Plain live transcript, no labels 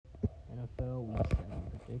NFL Week 7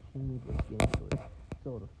 predictions. Let's get into it.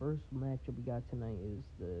 So the first matchup we got tonight is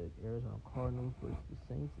the Arizona Cardinals versus the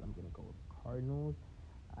Saints. I'm gonna go with the Cardinals.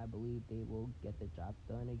 I believe they will get the job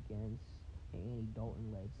done against Andy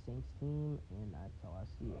Dalton-led Saints team, and that's how I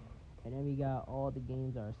see it. And then we got all the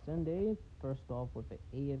games are Sunday. First off with the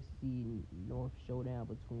AFC North showdown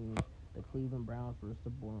between the Cleveland Browns versus the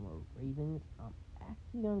Baltimore Ravens. I'm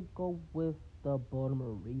actually gonna go with the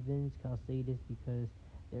Baltimore Ravens. I'll say this because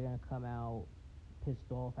they're gonna come out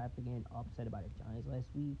pissed off after getting upset by the Giants last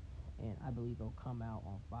week, and I believe they'll come out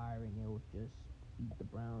on fire and they'll just beat the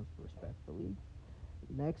Browns respectfully.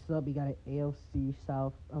 Next up, we got an AFC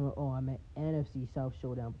South. NFC South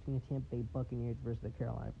showdown between the Tampa Bay Buccaneers versus the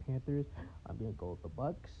Carolina Panthers. I'm gonna go with the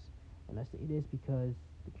Bucks, and I say this because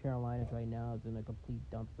the Carolinas right now is in a complete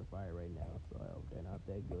dumpster fire right now, so they're not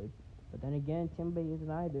that good. But then again, Tampa Bay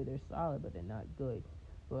isn't either. They're solid, but they're not good.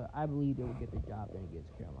 But I believe they will get the job done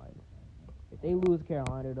against Carolina. If they lose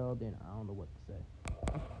Carolina, though, then I don't know what to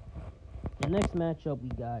say. The next matchup we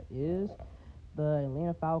got is the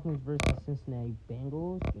Atlanta Falcons versus Cincinnati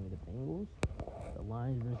Bengals. Give me the Bengals. The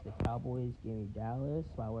Lions versus the Cowboys. Give me Dallas.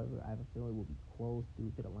 However, I have a feeling it will be close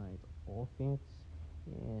due to the Lions' offense.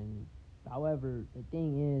 And however, the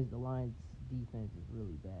thing is, the Lions' defense is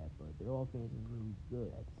really bad, but their offense is really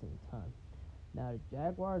good at the same time. Now, the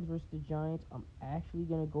Jaguars versus the Giants, I'm actually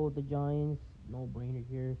going to go with the Giants. No-brainer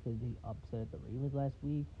here because they upset the Ravens last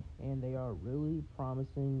week, and they are a really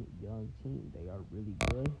promising young team. They are really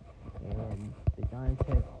good, and the Giants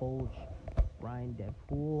head coach, Brian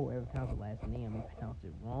Daboll, whoever pronounced the last name, I pronounced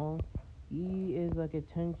it wrong. He is a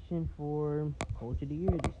contention for Coach of the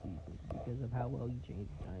Year this season because of how well he changed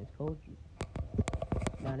the Giants' coaches.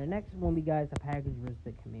 Now, the next one we got is the Packers versus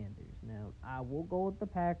the Commanders. Now, I will go with the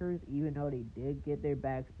Packers, even though they did get their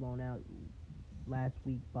backs blown out last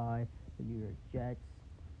week by the New York Jets.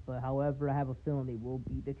 But, however, I have a feeling they will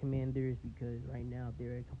beat the Commanders because right now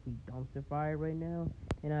they're a complete dumpster fire right now.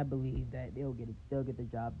 And I believe that they'll get the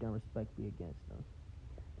job done respectfully against them.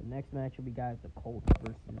 The next matchup we got is the Colts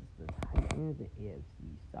versus the Titans, the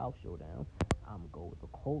AFC South showdown. I'm going to go with the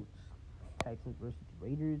Colts. Texans versus the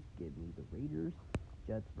Raiders. Give me the Raiders.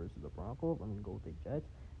 Jets versus the Broncos. I'm going to go with the Jets.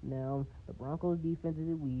 Now, the Broncos' defense is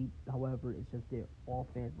elite. However, it's just their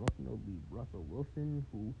offense, most notably Russell Wilson,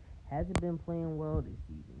 who hasn't been playing well this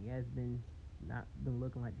season. He has not been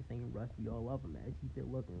looking like the same Russ we all love him as. He's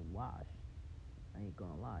been looking washed. I ain't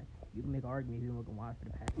gonna lie. You can make an argument he's been looking washed for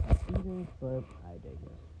the past 2 seasons, but I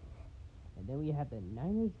digress. And then we have the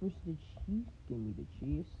Niners versus the Chiefs. Give me the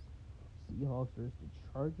Chiefs. Seahawks versus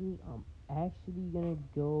the Chargers. I'm actually gonna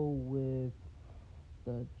go with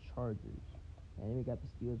the Chargers. And then we got the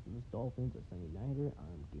Steelers versus Dolphins, a Sunday nighter.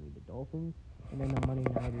 Give me the Dolphins. And then the Monday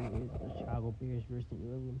nighter is the Chicago Bears versus the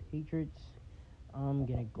New England Patriots. I'm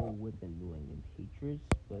gonna go with the New England Patriots,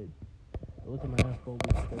 but those are my NFL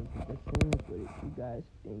Week 7 predictions. What did you guys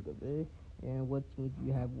think of it? And what teams do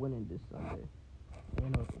you have winning this Sunday?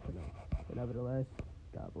 And also tonight. But nevertheless,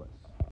 God bless.